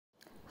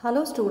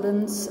Hello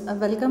students,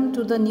 welcome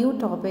to the new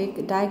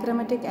topic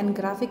Diagrammatic and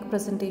Graphic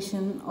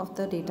Presentation of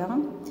the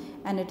Data,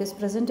 and it is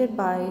presented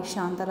by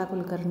Shantala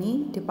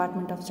Kulkarni,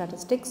 Department of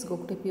Statistics,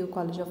 Goktepu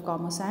College of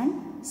Commerce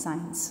and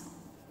Science.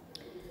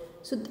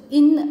 So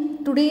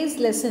in today's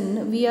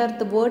lesson,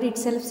 the word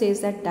itself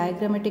says that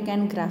diagrammatic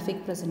and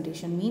graphic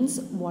presentation means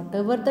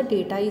whatever the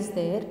data is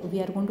there, we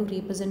are going to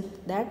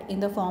represent that in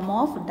the form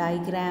of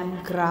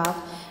diagram, graph,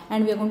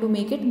 and we are going to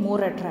make it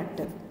more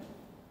attractive.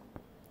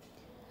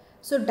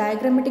 So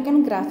diagrammatic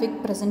and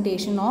graphic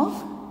presentation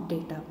of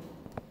data.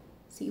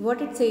 See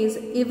what it says,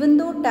 even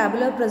though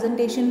tabular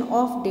presentation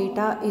of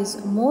data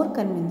is more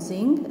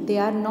convincing, they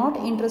are not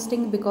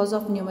interesting because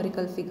of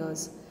numerical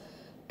figures.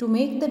 To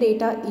make the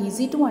data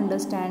easy to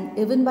understand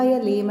even by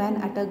a layman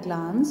at a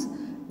glance,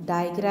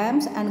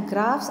 diagrams and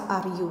graphs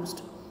are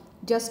used.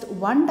 Just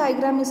one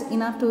diagram is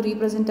enough to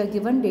represent a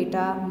given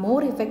data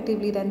more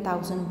effectively than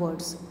 1,000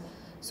 words.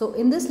 So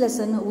in this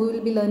lesson, we will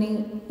be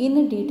learning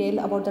in detail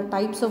about the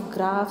types of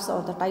graphs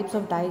or the types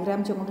of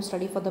diagrams you are going to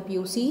study for the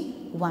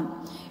PUC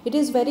 1. It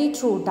is very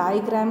true,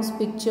 diagrams,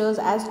 pictures,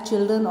 as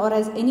children or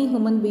as any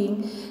human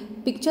being,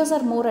 pictures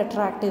are more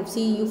attractive.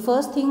 See, you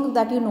first thing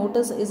that you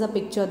notice is a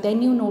picture,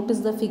 then you notice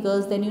the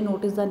figures, then you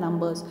notice the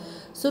numbers.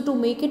 So to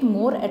make it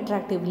more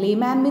attractive,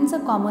 layman means a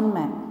common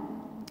man.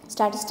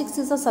 Statistics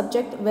is a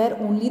subject where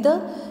only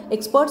the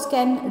experts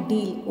can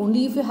deal,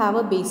 only if you have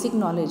a basic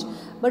knowledge.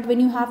 But when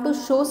you have to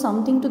show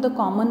something to the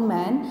common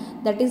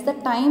man, that is the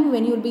time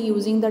when you will be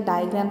using the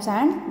diagrams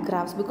and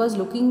graphs, because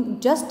looking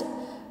just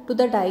to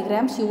the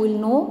diagrams you will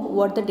know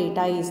what the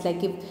data is.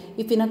 Like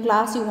if in a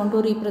class you want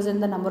to represent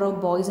the number of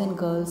boys and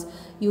girls,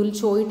 you will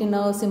show it in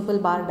a simple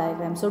bar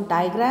diagram. So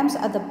diagrams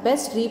are the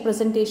best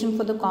representation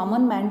for the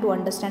common man to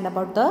understand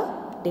about the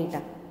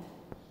data.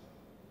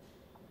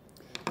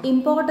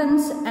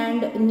 Importance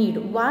and need.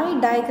 Why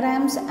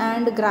diagrams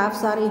and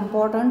graphs are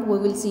important, we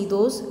will see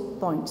those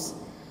points.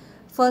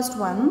 First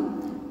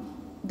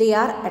one, they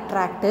are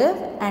attractive,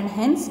 and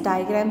hence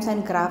diagrams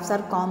and graphs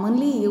are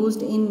commonly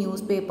used in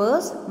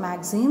newspapers,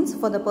 magazines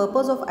for the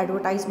purpose of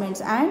advertisements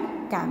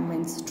and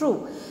campaigns.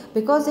 True,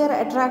 because they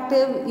are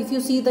attractive. If you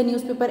see the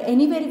newspaper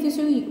anywhere, if you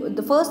see,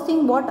 the first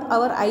thing what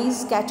our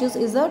eyes catches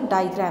is the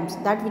diagrams,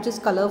 that which is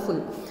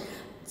colorful.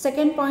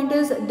 Second point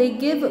is they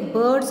give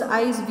bird's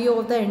eyes view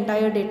of the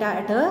entire data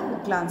at a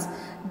glance.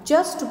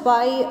 Just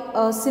by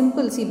a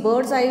simple, see,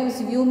 bird's eyes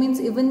view means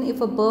even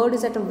if a bird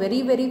is at a very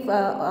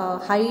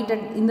height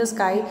in the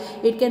sky,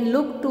 it can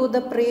look to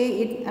the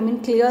prey,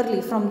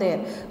 clearly from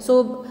there.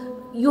 So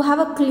you have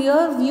a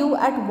clear view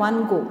at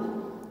one go.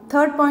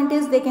 Third point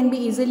is they can be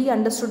easily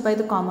understood by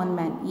the common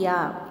man.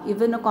 Yeah,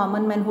 even a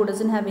common man who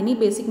doesn't have any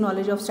basic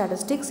knowledge of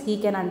statistics, he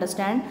can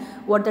understand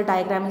what the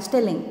diagram is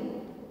telling.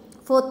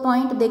 Fourth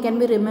point, they can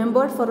be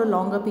remembered for a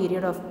longer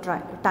period of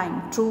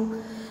time.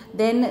 True.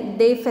 Then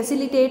they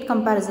facilitate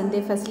comparison.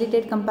 They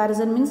facilitate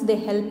comparison means they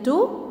help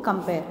to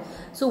compare.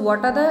 So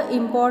what are the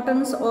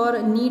importance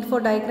or need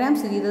for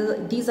diagrams?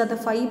 These are the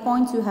 5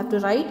 points you have to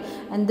write,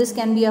 and this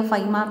can be a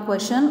 5-mark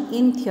question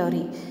in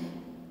theory.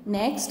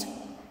 Next,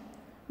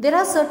 there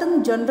are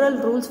certain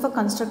general rules for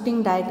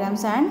constructing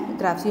diagrams and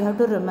graphs. You have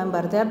to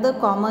remember, they are the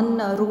common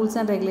rules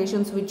and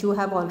regulations which you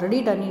have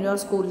already done in your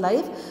school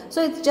life.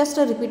 So it's just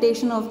a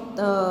repetition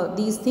of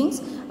these things,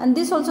 and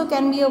this also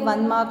can be a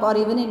 1-mark or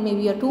even it may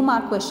be a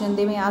 2-mark question.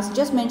 They may ask,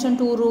 just mention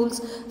 2 rules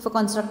for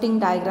constructing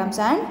diagrams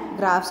and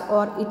graphs,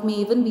 or it may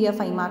even be a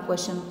 5-mark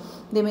question.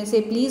 They may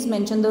say, please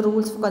mention the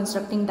rules for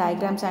constructing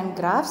diagrams and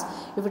graphs.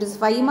 If it is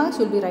 5 marks,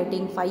 you will be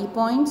writing 5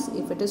 points.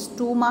 If it is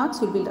 2 marks,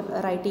 you will be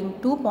writing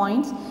 2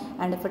 points.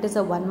 And if it is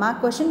a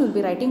 1-mark question, you will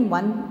be writing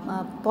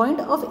 1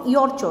 point of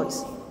your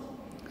choice.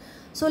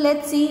 So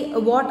let's see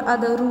what are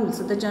the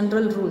rules, the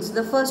general rules.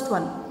 The first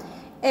one,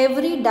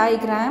 every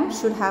diagram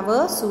should have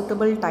a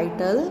suitable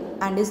title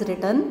and is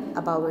written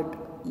above it.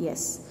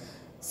 Yes.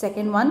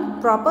 Second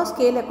one, proper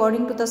scale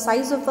according to the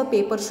size of the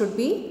paper should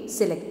be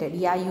selected.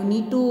 Yeah, you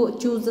need to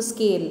choose the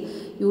scale.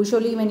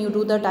 Usually when you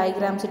do the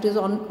diagrams, it is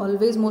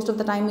always, most of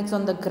the time it's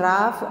on the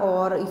graph,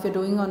 or if you're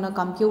doing on a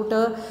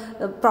computer,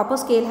 the proper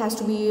scale has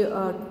to be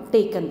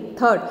taken.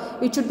 Third,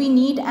 it should be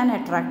neat and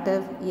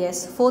attractive.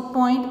 Yes. Fourth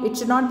point, it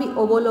should not be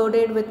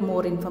overloaded with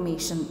more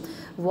information.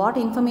 What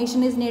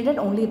information is needed,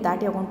 only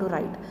that you're going to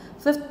write.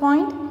 Fifth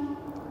point,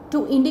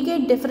 to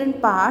indicate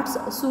different parts,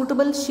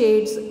 suitable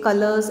shades,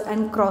 colors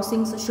and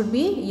crossings should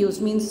be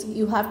used. Means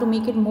you have to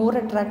make it more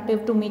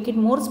attractive, to make it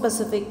more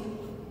specific.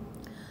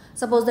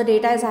 Suppose the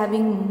data is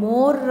having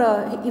more,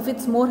 if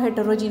it's more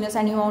heterogeneous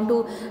and you want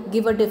to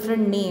give a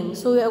different name,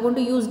 so you are going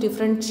to use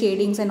different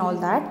shadings and all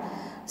that.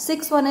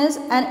 Sixth one is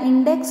an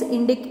index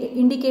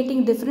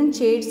indicating different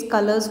shades,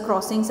 colors,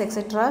 crossings,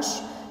 etc.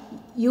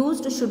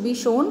 used should be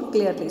shown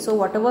clearly. So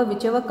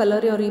whichever color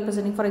you are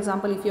representing, for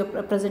example, if you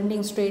are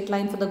presenting straight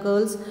line for the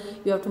girls,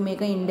 you have to make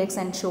an index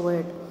and show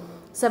it.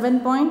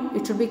 7th point,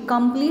 it should be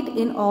complete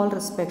in all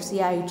respects.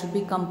 Yeah, it should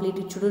be complete.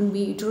 It shouldn't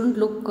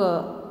look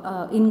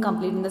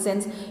incomplete, in the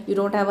sense you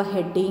don't have a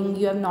heading,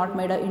 you have not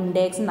made an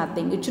index,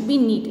 nothing. It should be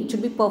neat, it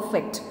should be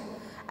perfect.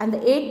 And the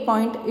 8th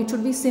point, it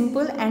should be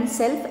simple and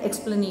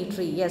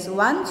self-explanatory. Yes,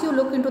 once you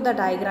look into the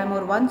diagram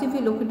or once if you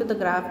look into the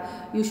graph,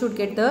 you should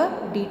get the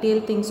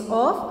detailed things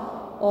of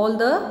all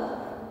the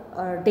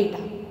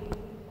data.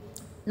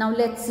 Now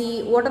let's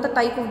see what are the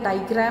type of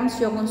diagrams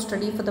you are going to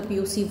study for the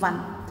PUC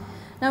 1.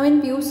 Now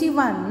in PUC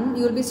 1,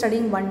 you will be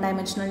studying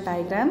one-dimensional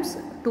diagrams,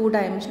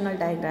 two-dimensional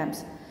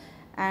diagrams.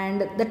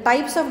 And the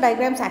types of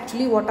diagrams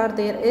actually what are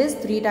there is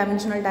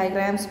three-dimensional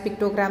diagrams,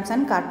 pictograms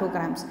and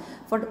cartograms.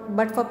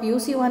 But for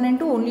PUC 1 and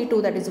 2, only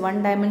two, that is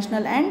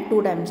one-dimensional and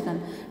two-dimensional.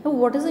 Now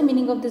what is the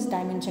meaning of this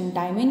dimension?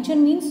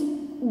 Dimension means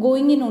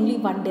going in only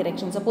one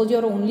direction. Suppose you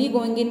are only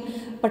going in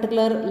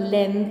particular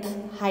length,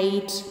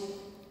 height,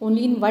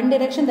 only in one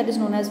direction, that is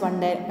known as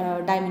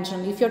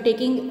one-dimensional. If you are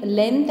taking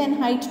length and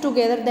height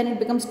together, then it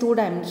becomes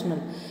two-dimensional.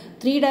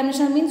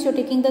 Three-dimensional means you are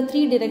taking the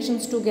three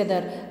directions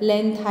together,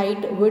 length,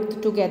 height,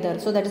 width together.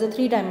 So that is a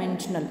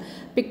three-dimensional.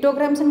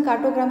 Pictograms and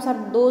cartograms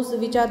are those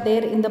which are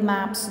there in the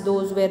maps,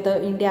 those where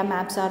the India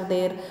maps are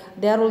there.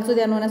 They are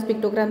known as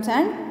pictograms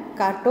and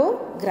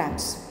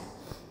cartograms.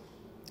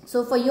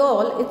 So for you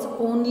all, it's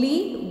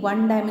only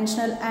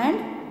one-dimensional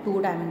and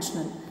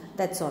two-dimensional.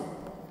 That's all.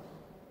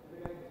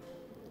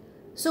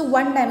 So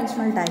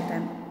one-dimensional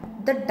diagram.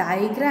 The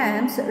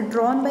diagrams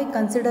drawn by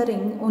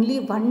considering only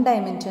one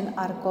dimension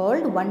are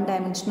called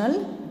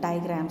one-dimensional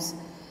diagrams.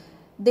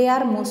 They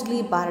are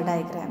mostly bar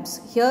diagrams.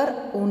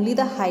 Here only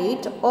the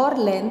height or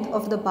length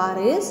of the bar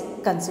is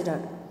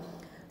considered.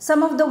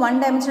 Some of the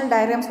one-dimensional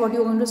diagrams what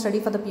you are going to study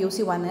for the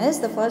PUC 1 is,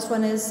 the first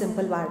one is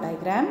simple bar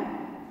diagram.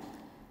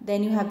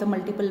 Then you have the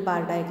multiple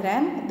bar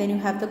diagram. Then you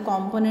have the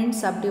component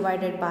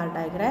subdivided bar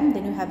diagram.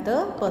 Then you have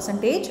the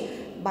percentage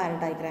bar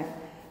diagram.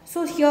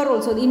 So here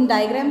also in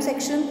diagram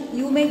section,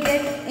 you may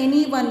get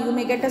anyone, you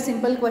may get a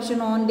simple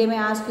question on, they may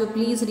ask you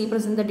please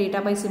represent the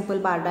data by simple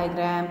bar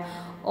diagram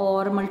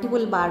or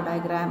multiple bar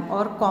diagram,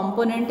 or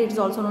component, it is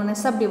also known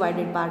as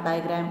subdivided bar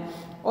diagram,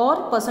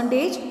 or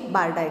percentage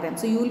bar diagram.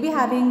 So you will be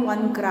having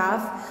one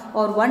graph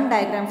or one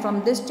diagram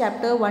from this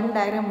chapter, one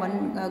diagram,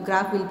 one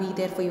graph will be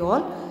there for you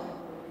all.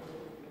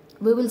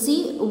 We will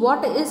see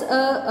what is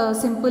a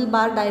simple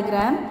bar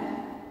diagram.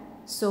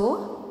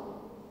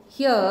 So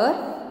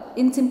here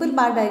in simple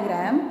bar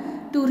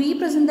diagram, to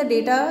represent the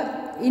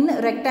data in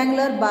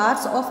rectangular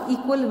bars of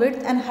equal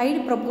width and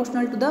height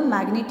proportional to the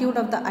magnitude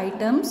of the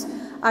items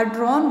are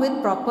drawn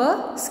with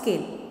proper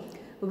scale.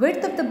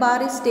 Width of the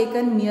bar is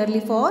taken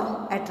merely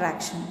for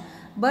attraction,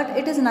 but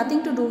it is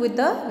nothing to do with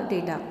the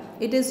data.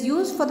 It is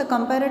used for the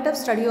comparative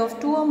study of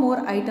two or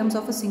more items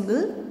of a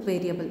single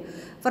variable.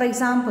 For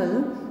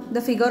example,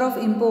 the figure of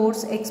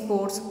imports,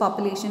 exports,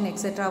 population,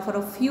 etc. for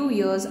a few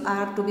years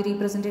are to be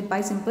represented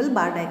by simple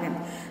bar diagram.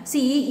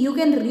 See, you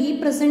can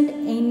represent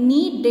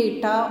any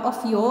data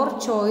of your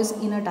choice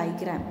in a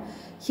diagram.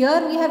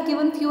 Here we have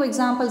given few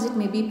examples. It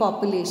may be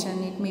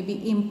population, it may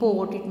be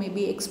import, it may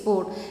be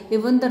export,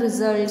 even the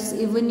results,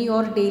 even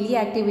your daily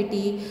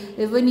activity,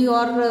 even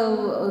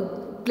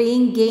your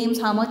playing games,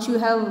 how much you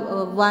have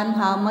won,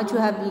 how much you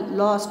have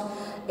lost,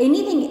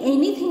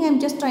 anything I am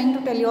just trying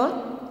to tell you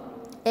all.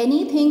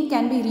 Anything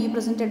can be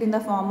represented in the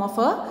form of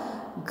a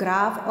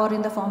graph or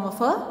in the form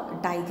of a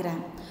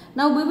diagram.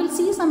 Now we will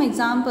see some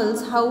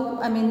examples how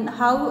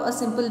a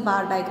simple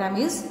bar diagram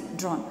is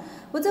drawn.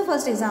 What's the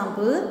first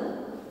example?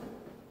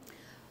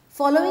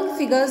 Following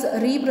figures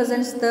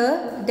represents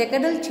the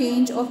decadal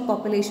change of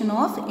population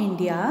of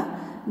India.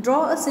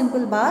 Draw a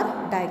simple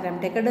bar diagram.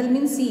 Decadal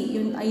means, see,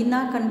 in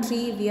our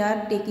country we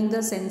are taking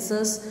the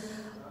census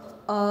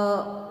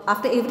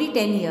after every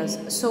 10 years.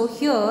 So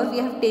here we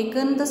have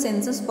taken the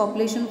census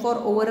population for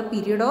over a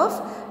period of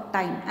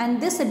time, and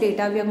this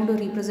data we are going to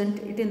represent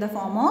it in the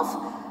form of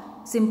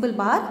simple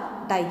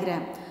bar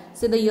diagram.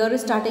 So the year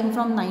is starting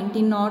from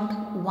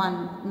 1901,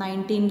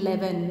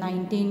 1911,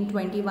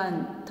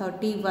 1921,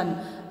 31,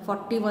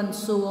 41,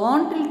 so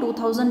on till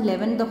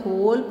 2011, the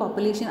whole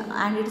population,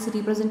 and it is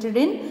represented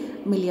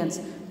in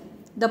millions.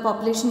 The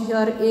population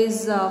here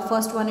is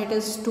first one, it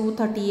is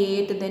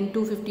 238, then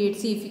 258.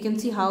 See, if you can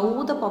see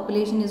how the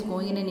population is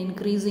going in an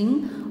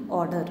increasing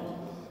order.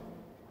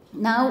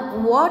 Now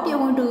what you are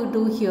going to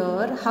do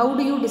here, how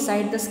do you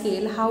decide the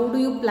scale, how do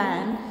you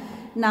plan?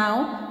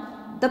 Now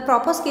the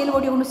proper scale,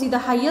 what you are going to see, the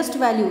highest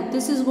value,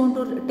 this is going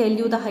to tell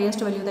you the highest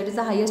value, that is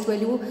the highest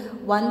value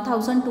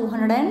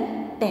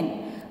 1210.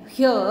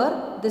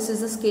 Here this is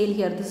the scale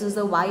here, this is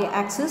the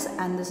y-axis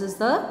and this is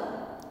the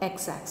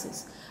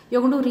x-axis. You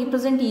are going to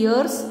represent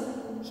years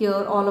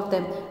here, all of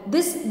them.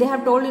 This they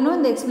have told, in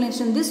the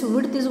explanation, this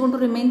width is going to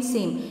remain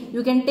same.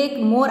 You can take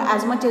more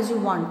as much as you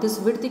want, this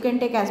width you can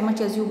take as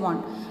much as you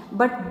want,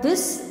 but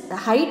this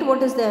height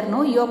what is there,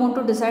 you are going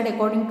to decide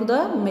according to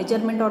the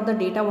measurement or the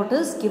data what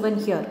is given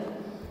here.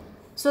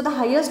 So the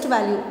highest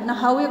value, now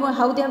how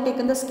they have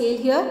taken the scale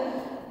here,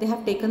 they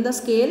have taken the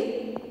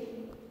scale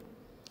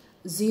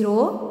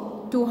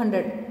 0 to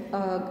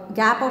 100,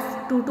 gap of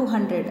 2 to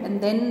 100,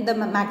 and then the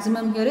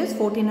maximum here is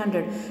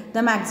 1400.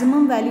 The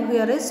maximum value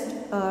here is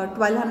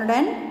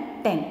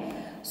 1210.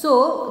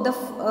 So the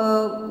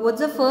what's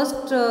the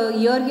first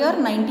year here?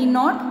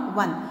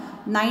 1901.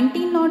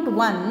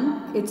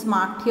 1901, it's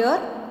marked here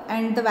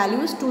and the value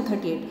is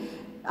 238.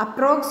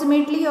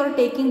 Approximately you are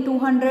taking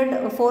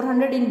 200,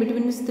 400 in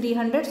between is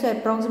 300, so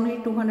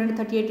approximately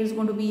 238 is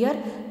going to be here.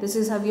 This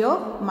is how you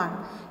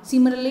mark.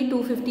 Similarly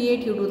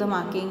 258 you do the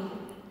marking,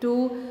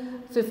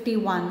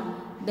 251,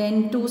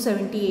 then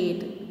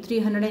 278,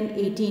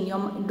 318, you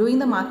are doing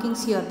the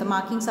markings here. The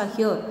markings are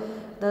here.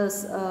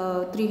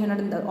 The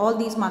 300, all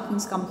these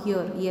markings come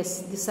here.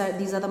 Yes,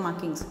 these are the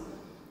markings.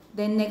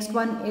 Then next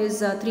one is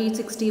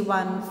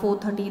 361,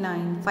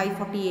 439,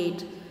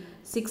 548,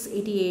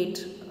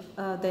 688.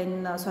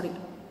 I'm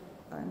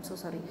so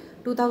sorry.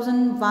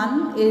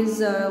 2001 is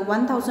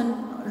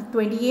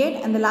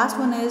 1028, and the last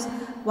one is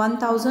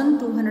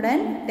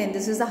 1210.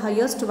 This is the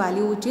highest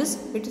value which is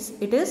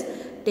it is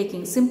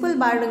taking. Simple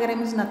bar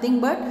diagram is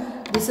nothing but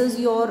this is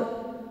your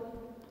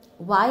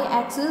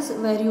y-axis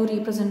where you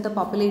represent the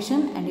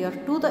population, and your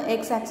to the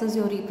x-axis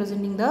you are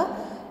representing the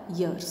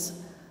years.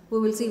 We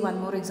will see one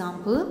more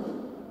example.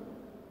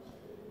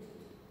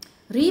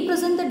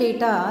 Represent the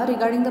data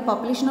regarding the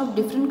population of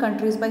different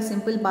countries by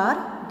simple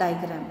bar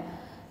diagram.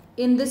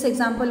 In this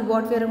example,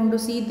 what we are going to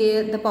see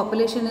there, the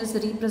population is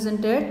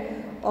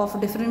represented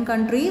of different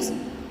countries.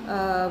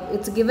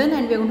 It's given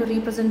and we are going to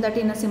represent that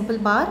in a simple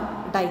bar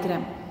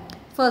diagram.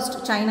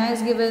 First, China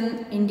is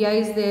given, India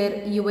is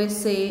there,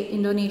 USA,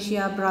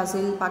 Indonesia,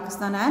 Brazil,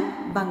 Pakistan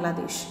and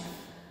Bangladesh.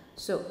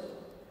 So,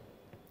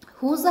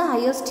 who's the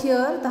highest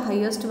here? The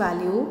highest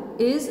value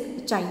is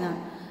China.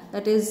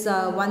 That is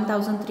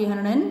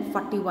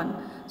 1341.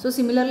 So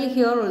similarly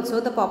here also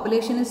the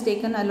population is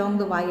taken along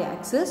the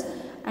y-axis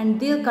and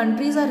the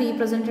countries are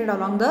represented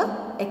along the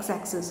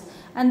x-axis.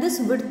 And this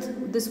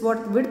width,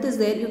 what width is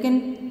there, you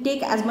can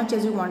take as much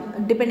as you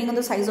want depending on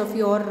the size of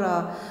your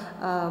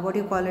what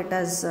you call it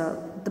as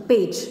the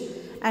page.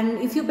 And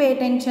if you pay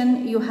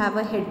attention, you have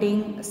a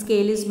heading,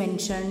 scale is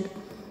mentioned,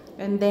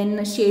 and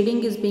then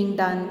shading is being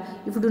done.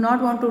 If you do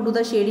not want to do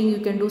the shading, you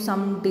can do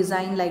some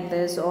design like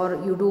this, or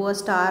you do a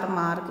star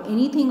mark,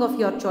 anything of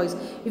your choice.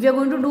 If you are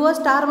going to do a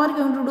star mark,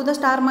 you are going to do the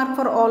star mark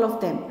for all of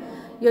them.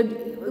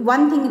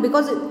 One thing,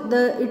 because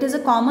it is a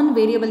common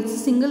variable, it's a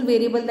single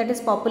variable, that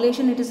is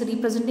population, it is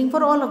representing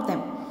for all of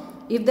them.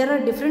 If there are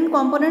different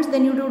components,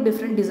 then you do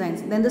different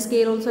designs. Then the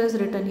scale also is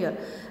written here.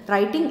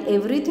 Writing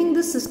everything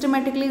this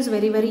systematically is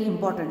very, very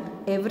important.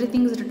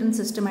 Everything is written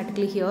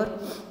systematically here.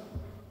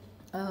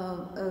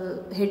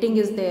 Heading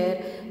is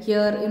there.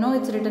 Here, you know,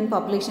 it's written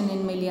population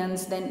in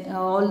millions. Then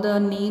all the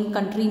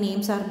country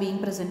names are being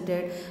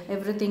presented.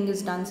 Everything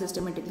is done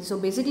systematically. So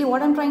basically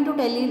what I'm trying to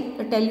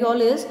tell you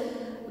all is,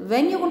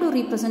 when you're going to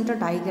represent a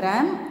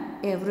diagram,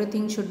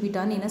 everything should be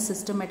done in a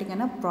systematic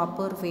and a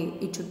proper way.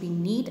 It should be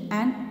neat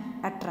and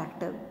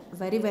attractive.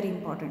 Very, very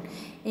important.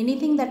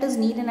 Anything that is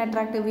neat and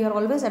attractive, we are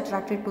always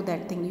attracted to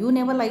that thing. You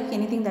never like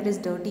anything that is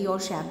dirty or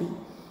shabby.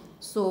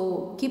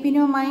 So keep in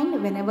your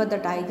mind, whenever the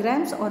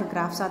diagrams or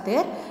graphs are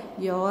there,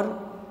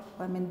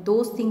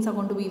 those things are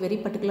going to be very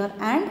particular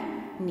and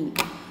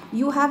neat.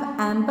 You have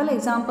ample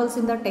examples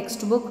in the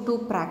textbook to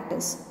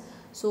practice.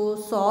 So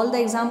solve the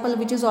example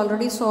which is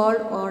already solved,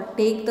 or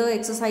take the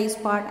exercise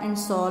part and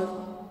solve.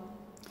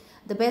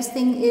 The best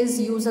thing is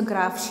use a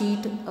graph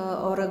sheet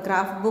or a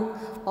graph book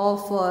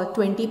of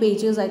 20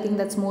 pages. I think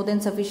that's more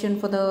than sufficient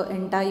for the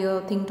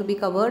entire thing to be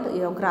covered.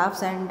 Your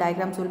graphs and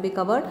diagrams will be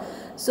covered.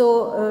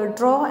 So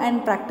draw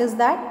and practice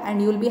that,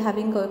 and you will be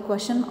having a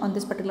question on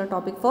this particular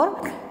topic for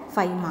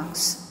 5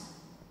 marks.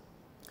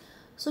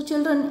 So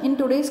children, in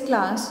today's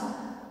class,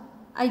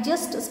 I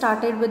just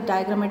started with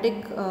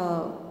diagrammatic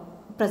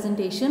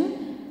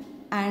presentation,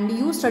 and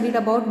you studied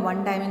about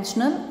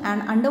one-dimensional,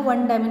 and under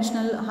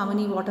one-dimensional,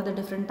 what are the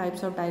different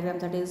types of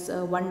diagrams? That is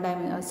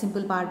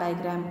simple bar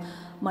diagram,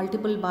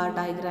 multiple bar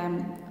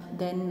diagram,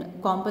 then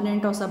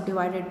component or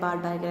subdivided bar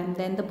diagram,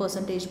 then the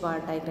percentage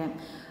bar diagram.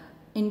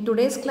 In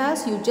today's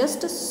class, you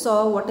just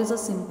saw what is a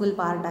simple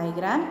bar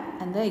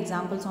diagram and the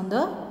examples on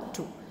the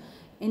two.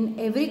 In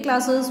every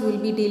classes, we will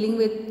be dealing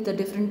with the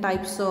different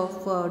types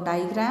of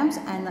diagrams,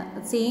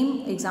 and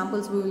same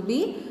examples we will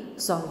be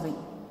solving.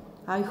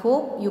 I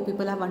hope you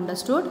people have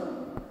understood.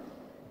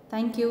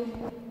 Thank you.